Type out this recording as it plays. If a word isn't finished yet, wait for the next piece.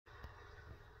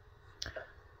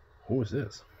Who is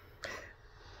this?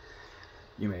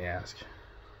 You may ask.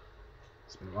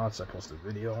 It's been months I posted a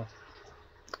video.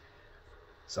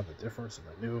 Something different,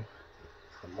 something new,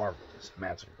 something marvelous,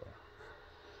 magical.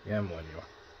 Yeah, I'm millennial.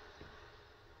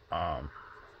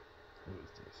 Who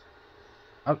is this?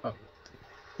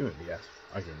 You may be asked.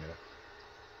 I'll give you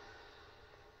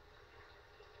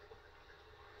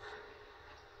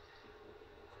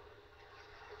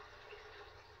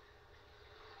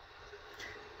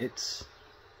that. It's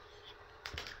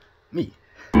me.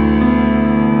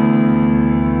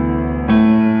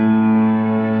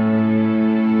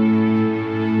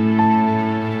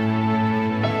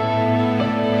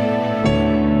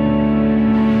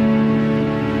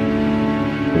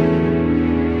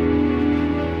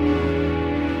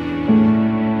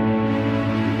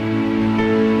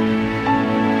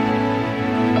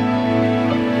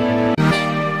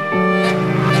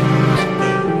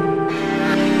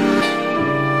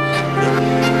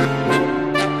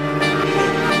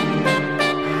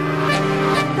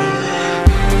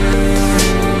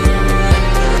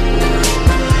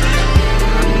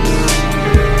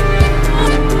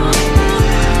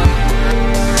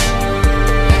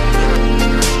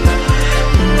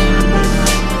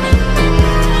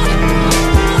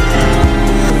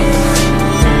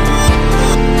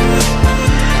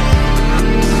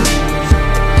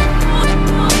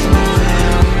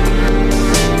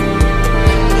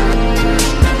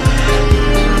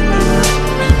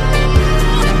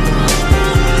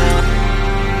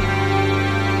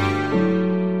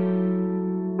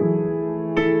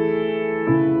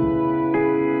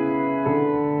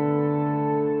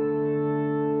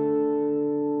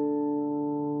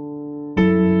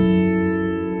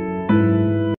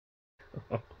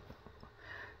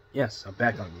 Yes, I'm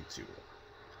back on YouTube.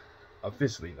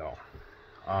 Officially though.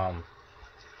 I'm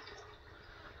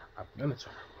gonna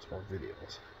try to post more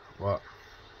videos, but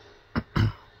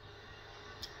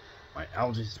my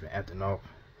allergies has been acting up,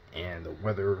 and the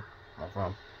weather I'm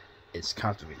from, it's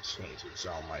constantly changing.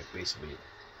 So I'm like basically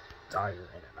tired in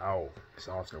and out,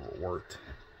 exhausted, overworked.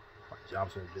 My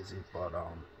job's been busy, but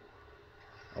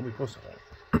I'll be posting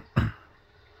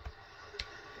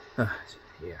one.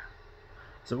 Yeah.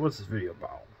 So what's this video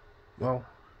about? Well,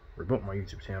 Reboot my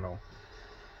YouTube channel.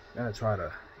 I'm gonna try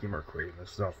to get more creative and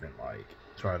stuff, and like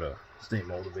try to stay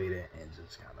motivated and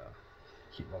just kind of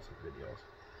keep most of the videos.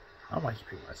 I don't like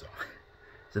keeping myself.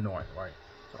 It's annoying, right?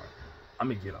 Sorry. I'm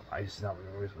gonna get up. I used to not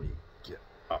really get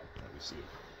up. Let me see.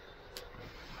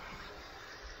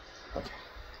 Okay.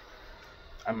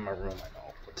 I'm in my room right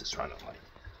now, but just trying to like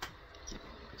keep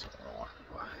what's going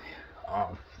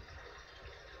on.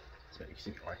 So you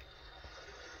see, right?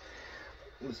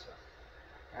 Listen,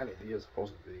 I had ideas,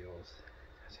 posting videos,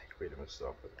 I say creative and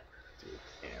stuff, but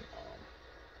and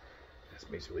that's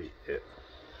basically it.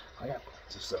 I got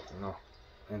plans and stuff, you know,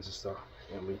 plans and stuff,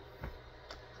 family,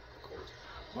 of course.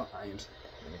 But I am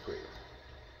really creative.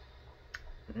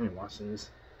 If you're watching this,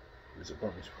 you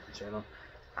support me, support the channel.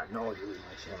 I know you leave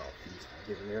my channel, please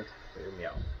get in there, hear me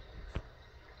out.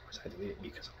 Which I deleted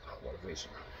because of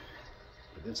motivation.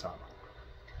 But this time,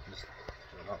 I'm just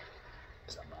giving up.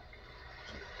 Stop not.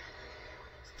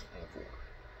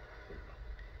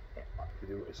 All I can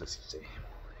do is just say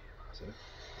positive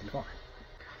and fine.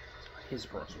 His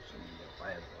personal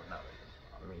I have or not.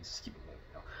 I mean, just keep it moving.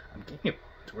 You know, I'm getting it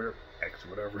Twitter, X,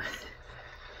 whatever.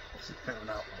 Just figuring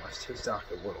out my TikTok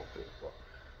a little bit, but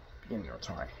beginning of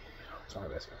time, try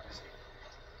best, guys.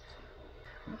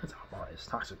 I'm gonna talk about is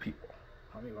toxic people.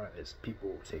 I mean, what is people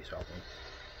who say something,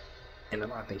 and a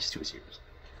lot of things too serious.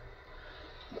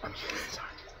 I mean,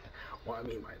 what I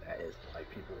mean by that is like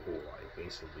people who like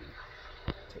basically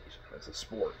take it as a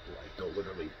sport, like they'll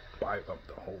literally buy up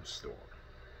the whole store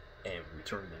and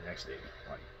return the next day.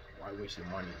 Like, why waste your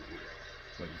money to do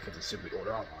that when you could just simply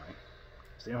order online,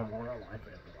 stay home, order online,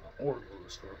 or go to the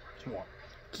store. Come on,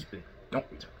 keep it. Don't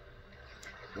return.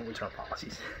 No return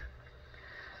policies.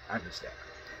 I understand,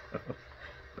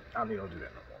 but now they don't do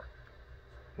that no more.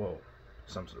 Well,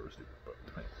 some stores do, but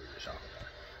depending on where you're shopping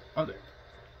at. Other,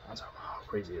 I'll talk about how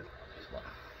crazy it is.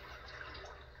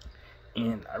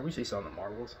 And I recently saw the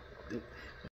Marvels.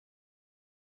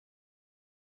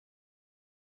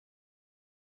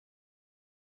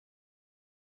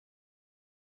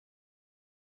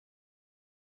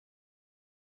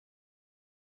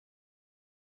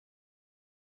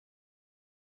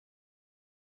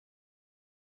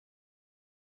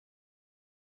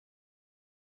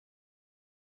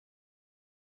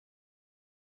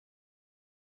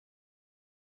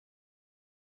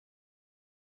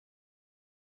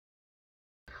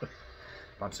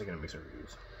 I'm still gonna make some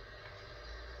reviews.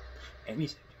 And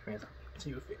these fans, to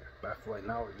you fair. But I feel like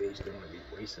nowadays they want to be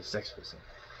racist, sexist, and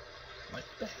like,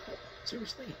 what the hell?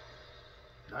 Seriously?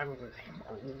 Not even with him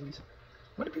or movies.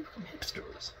 When do people become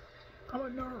hipsters? I'm a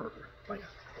nerd. Like,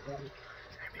 but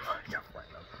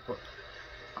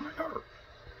I'm a nerd.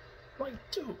 Like,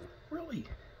 dude, really?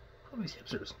 All these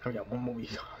hipsters. I got one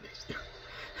movie on these.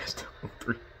 It's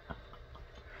 3.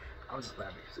 I was just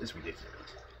laughing because it's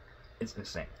ridiculous. It's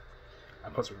insane.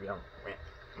 I'm supposed to be on rant.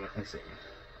 Insane.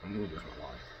 I'm moving with my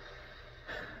life.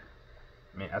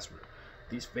 Man, that's real.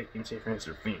 These fake MC friends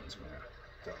are fiends, man.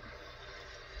 So,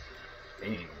 they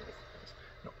ain't even real friends.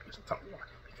 No, because I'm telling you why.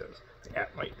 Because they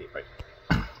act like they like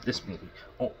this movie.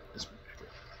 Oh, this movie.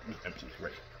 MC's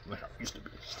ready. Like I used to be.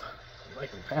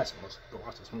 Like in the past, I must go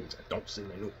watch this movie. I don't say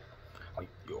they knew. Like,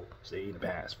 yo, stay in the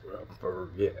past forever,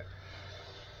 yeah.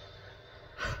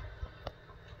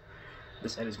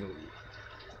 This end is gonna be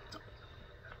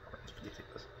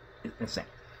ridiculous. It's insane.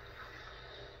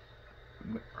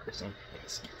 You are insane, and it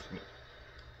scares me.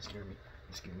 It scared me.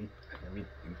 You scared me. You scared me.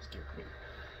 You scared me.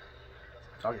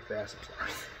 I'm talking fast. I'm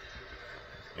sorry.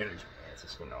 Energy, man. It's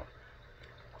just, you know,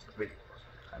 it's the video.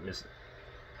 I miss it.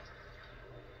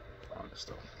 On this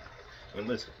stuff. And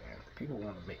listen, man. People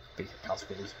want to make fake accounts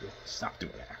for this video. Stop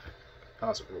doing that.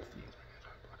 Accounts are real feeds.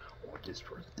 Or this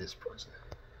person.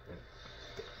 And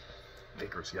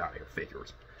fakers, get out of here.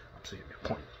 Fakers. I'm saying,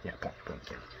 point. Yeah, point.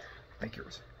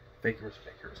 Fakers.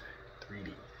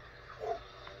 3D.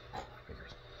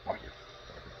 Fakers. Walk here.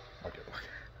 I'll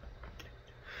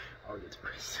get to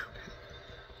pretty soon.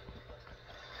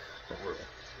 But real.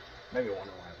 Maybe I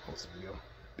wonder why I post a video.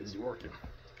 Busy working.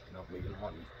 You know, making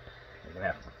money. Making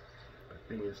happen. But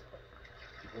the thing is,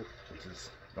 people just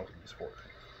don't be supported.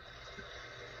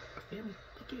 A family,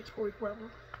 you can't support you forever.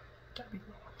 Gotta be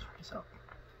wrong. Sorry, yourself.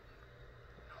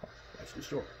 That's the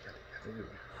story. Gotta do it,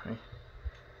 right?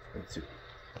 Me too.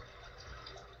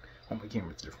 Hold my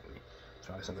cameras differently.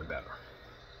 Try something better.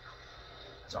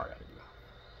 That's all I gotta do.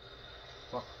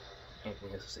 Well,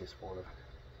 anything has to stay supportive.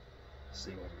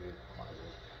 See what I do.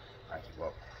 I keep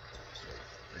up. So,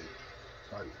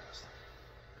 sorry, guys.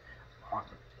 I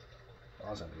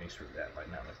also have to make sure that right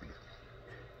now, like,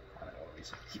 I don't want to be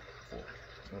so keep it full.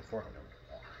 Even before I know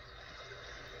more.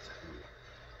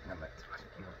 And I'm like,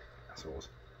 you know, I suppose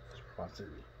it's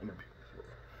responsibility, interview,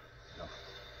 you know.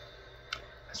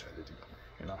 That's what I do,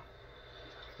 you know.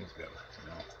 Things better, you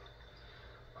know.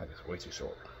 Like, it's way too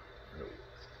short, really.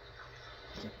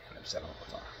 I can't end up upset all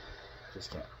the time. I just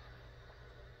can't. I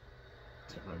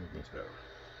can't really make things better.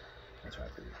 That's what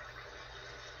I do,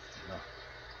 you know.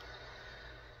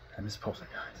 I miss posting,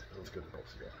 guys. It feels good to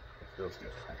post again. It feels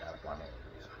good. I gotta find more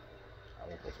movies. I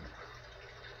will post more.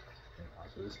 Anyone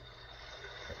watches this?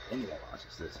 If anyone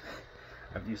watches this,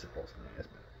 I've used to post on this,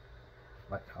 but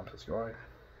like, comment, subscribe.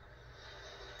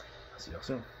 I'll see y'all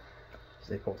soon.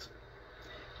 Stay posted.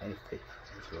 Any fake,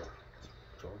 so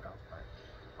account, right?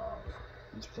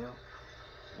 YouTube channel,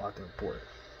 locked and reported.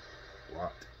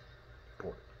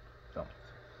 So,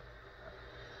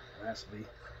 lastly,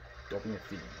 don't be a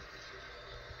fiend.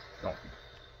 Don't be.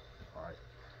 Alright.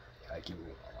 I keep it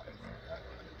with my life, man. I don't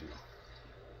know what to do.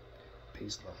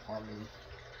 Peace, love, harmony.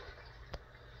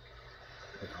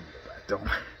 I'm gonna go back. Don't.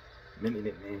 Many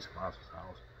nicknames. Myles.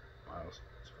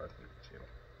 Subscribe to the channel.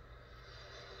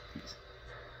 Peace.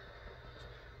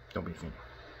 Don't be a fiend.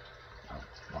 I'm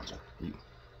watching you.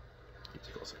 Get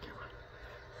too close to the camera.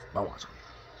 I'm watching.